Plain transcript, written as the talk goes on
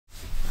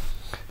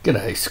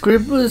G'day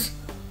scribblers,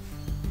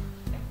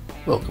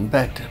 welcome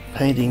back to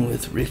Painting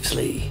with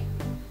Riffsley.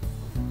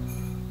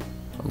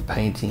 I'm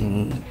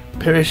painting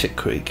Perisher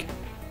Creek.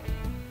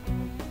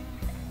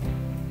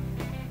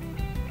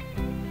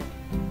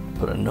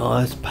 Put a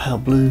nice pale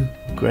blue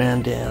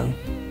ground down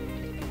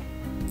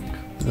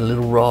with a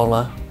little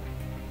roller,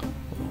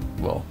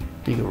 well,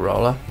 bigger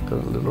roller,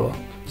 got a little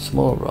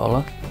smaller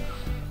roller.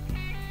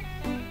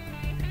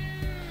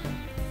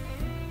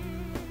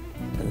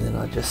 And then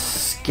I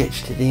just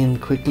sketched it in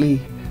quickly,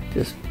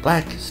 just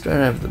black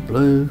straight over the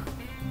blue.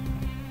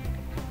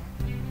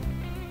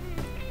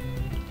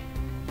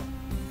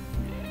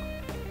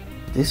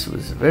 This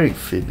was a very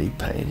fiddly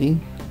painting.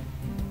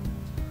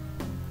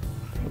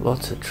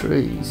 Lots of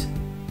trees.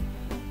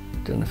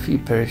 Done a few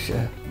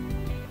Perisher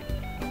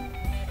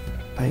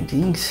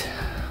paintings.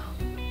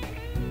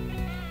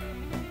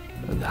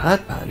 And the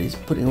hard part is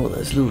putting all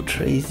those little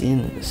trees in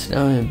and the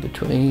snow in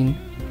between.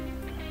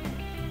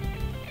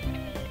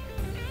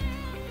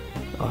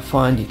 I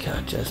find you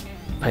can't just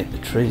paint the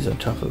trees on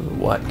top of a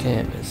white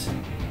canvas.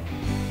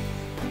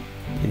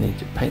 You need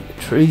to paint the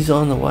trees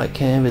on the white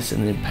canvas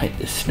and then paint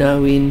the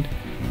snow in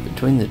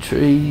between the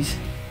trees.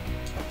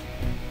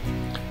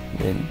 And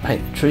then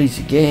paint the trees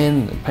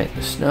again, and paint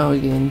the snow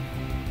again.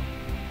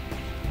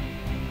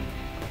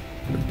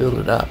 And build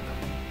it up.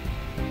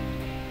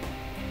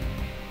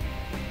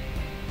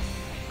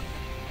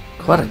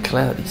 Quite a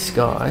cloudy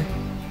sky.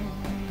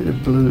 Bit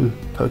of blue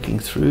poking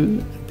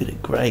through, a bit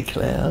of grey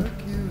cloud.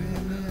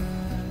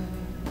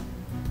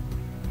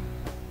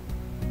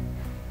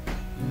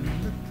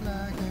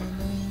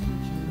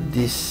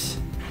 This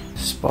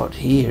spot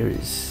here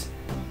is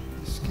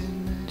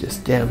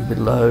just down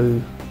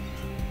below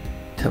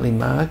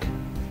Telemark,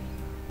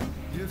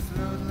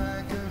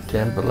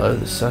 down below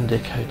the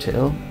Sundeck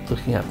Hotel,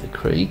 looking up the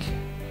creek.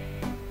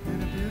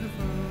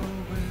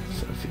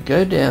 So if you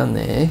go down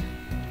there,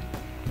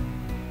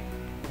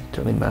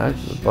 Telemark,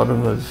 at the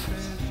bottom of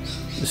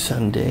the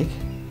Sundeck,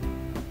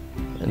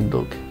 and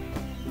look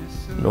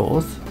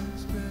north,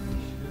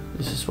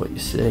 this is what you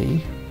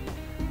see.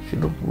 If you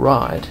look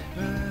right,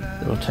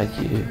 it'll take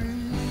you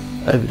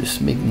over to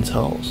Smiggin's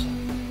Holes.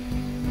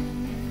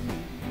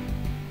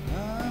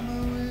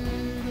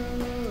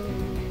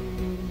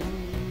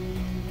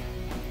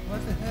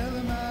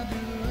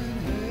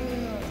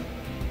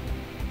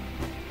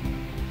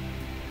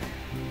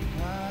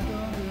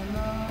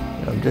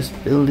 I'm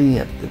just building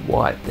up the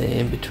white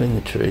there in between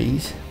the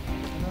trees.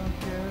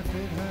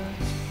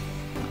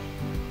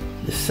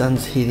 The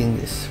sun's hitting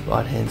this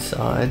right hand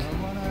side.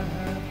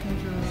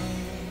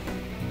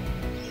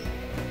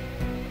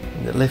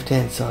 The left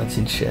hand side's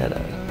in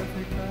shadow.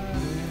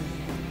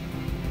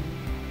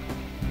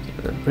 I'm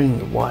going to bring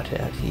the white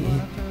out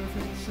here.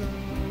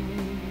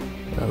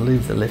 I'll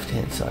leave the left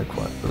hand side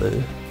quite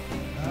blue.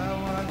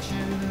 I'll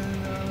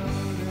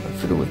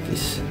fiddle with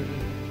this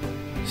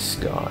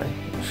sky.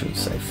 I shouldn't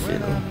say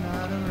fiddle.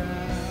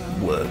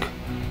 Work.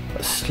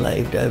 I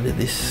slaved over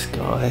this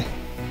sky.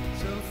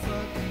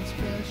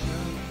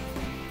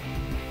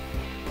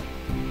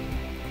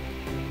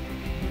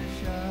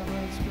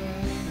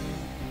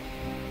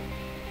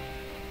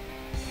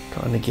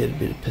 Trying to get a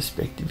bit of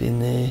perspective in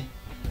there,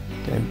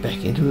 going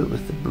back into it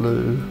with the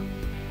blue.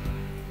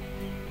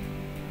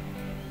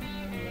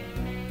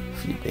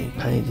 If you've been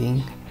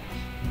painting,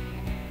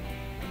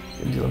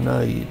 and you'll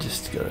know you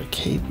just got to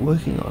keep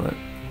working on it,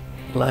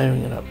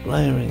 layering it up,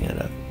 layering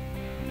it up.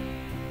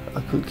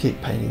 I could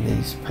keep painting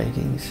these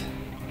paintings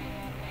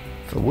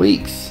for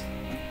weeks,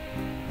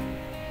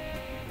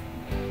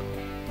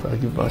 but I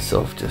give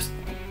myself just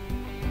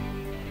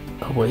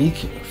a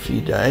week, a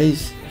few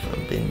days if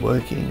I've been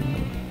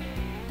working.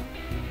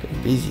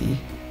 Busy,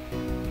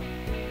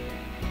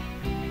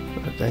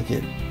 but I don't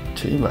get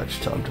too much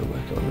time to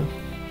work on them.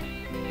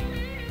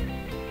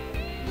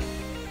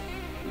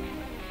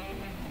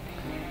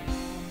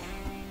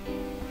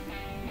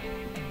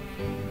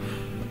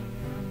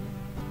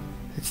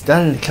 It's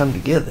starting to come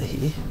together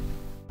here.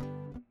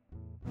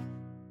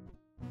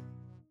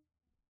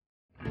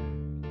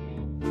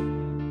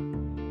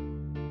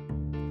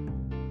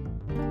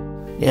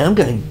 Now I'm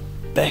going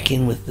back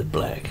in with the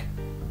black.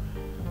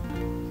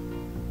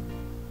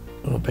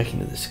 Oh, back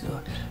into the sky,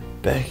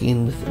 back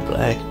in with the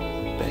black,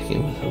 back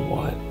in with the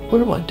white.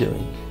 What am I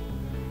doing?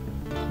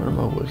 What am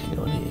I working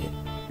on here?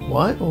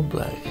 White or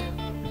black?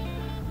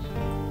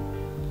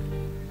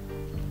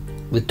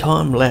 The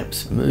time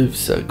lapse moves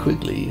so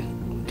quickly,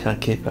 you can't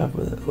keep up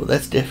with it. Well,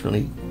 that's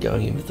definitely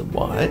going in with the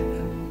white.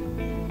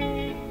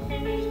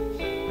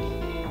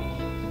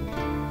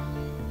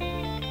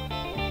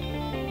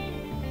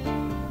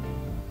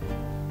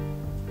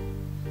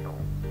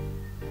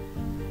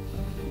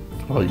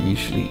 I'll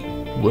usually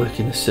work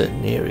in a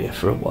certain area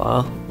for a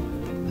while,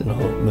 then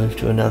I'll move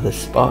to another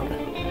spot,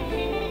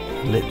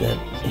 let that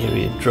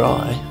area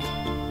dry.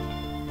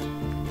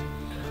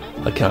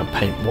 I can't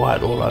paint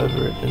white all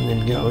over it and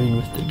then go in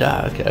with the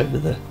dark over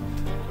the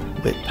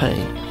wet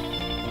paint.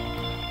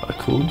 I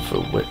could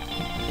for wet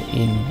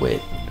in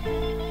wet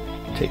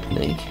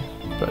technique,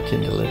 but I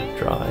tend to let it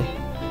dry.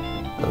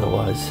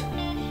 Otherwise dries,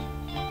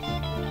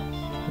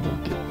 it'll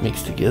get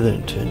mixed together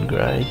and turn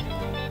grey.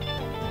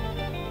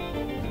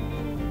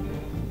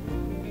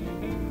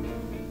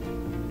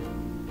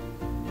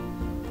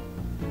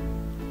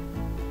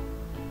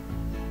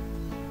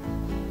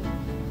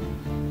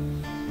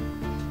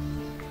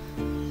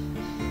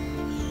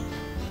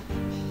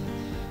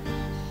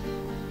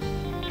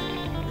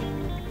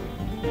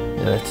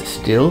 Now that's a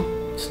still,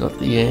 it's not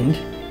the end.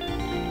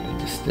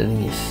 Just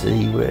letting you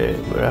see where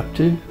we're up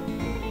to.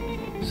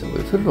 So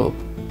we've got it all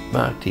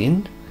marked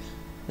in.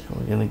 Now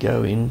we're going to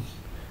go in,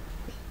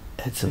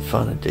 add some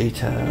finer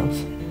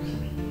details,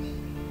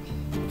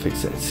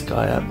 fix that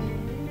sky up a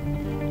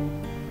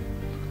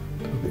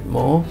little bit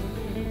more.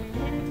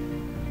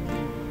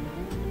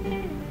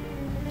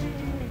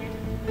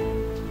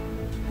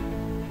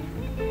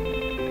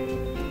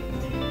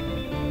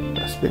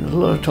 I spent a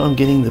lot of time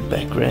getting the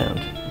background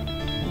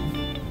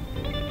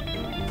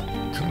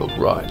to look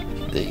right,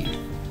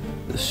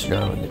 the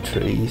snow and the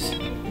trees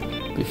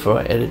before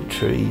I added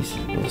trees,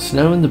 or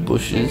snow in the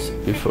bushes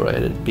before I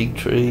added big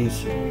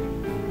trees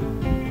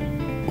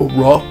or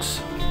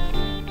rocks.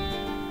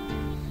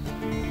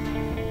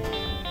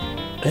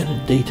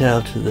 Added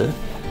detail to the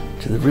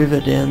river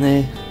down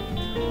there.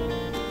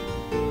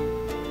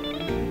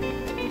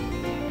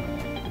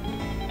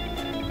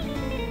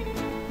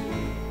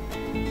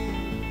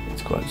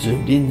 It's quite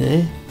zoomed in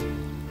there.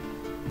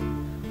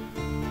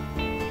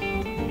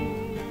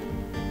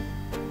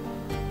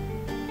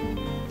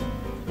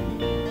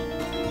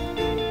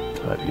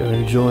 Hope you're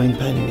enjoying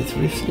painting with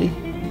Riffsley.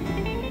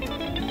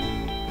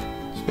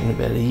 It's been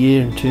about 1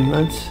 year and 2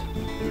 months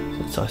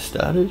since I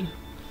started. 1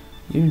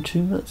 year and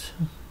 2 months?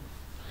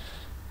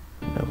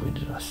 No, when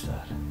did I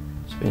start?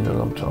 It's been a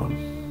long time.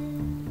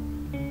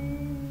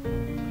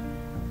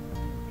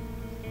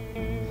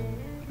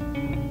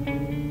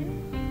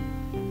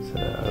 So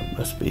it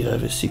must be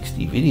over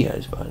 60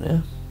 videos by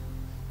now.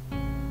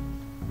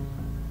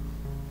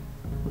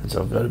 And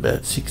so I've got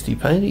about 60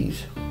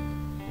 paintings.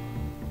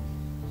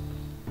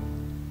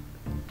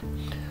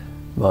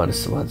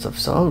 Minus the ones I've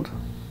sold.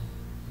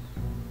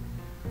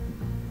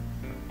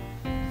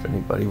 If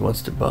anybody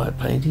wants to buy a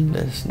painting,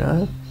 let us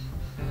know.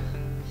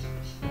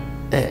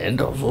 And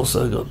I've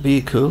also got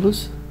beer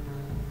coolers,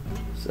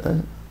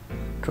 so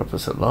drop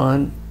us a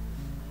line,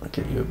 I'll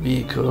get you a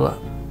beer cooler,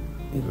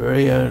 your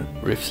very own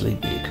Riffsley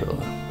beer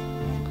cooler.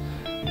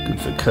 Good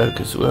for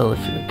Coke as well if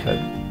you're a Coke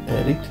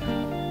addict.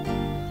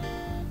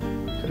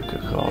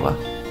 Coca-Cola.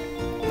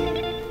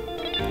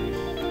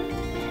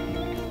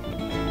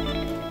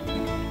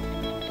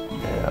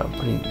 Now I'm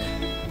putting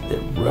the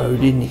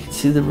road in. You can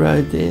see the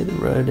road there, the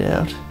road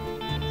out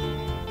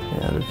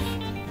of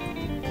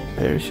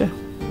Perisher.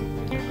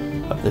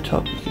 Up the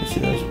top you can see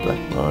those black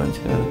lines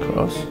going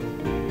across.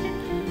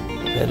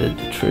 I've added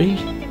the tree.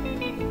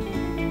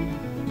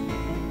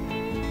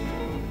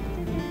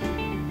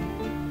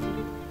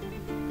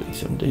 Putting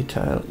some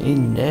detail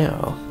in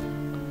now.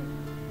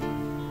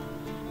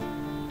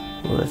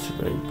 Well, that's a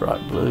very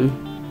bright blue.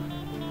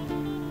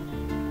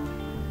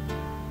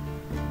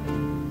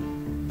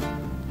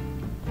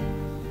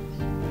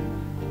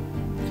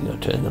 I think I'll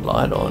turn the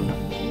light on.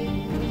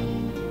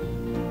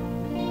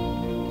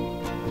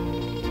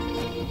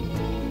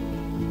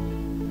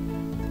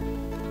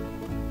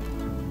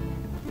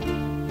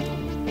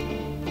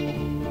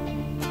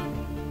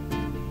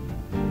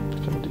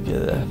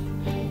 Together.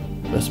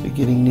 Must be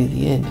getting near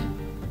the end.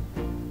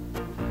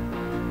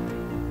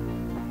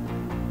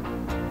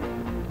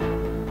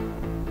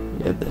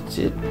 Yep, that's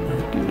it.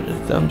 Give it a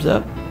thumbs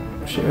up.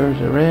 Share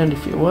it around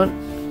if you want.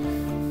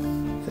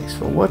 Thanks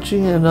for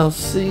watching, and I'll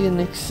see you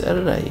next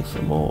Saturday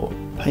for more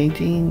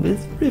painting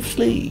with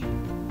Riffsley.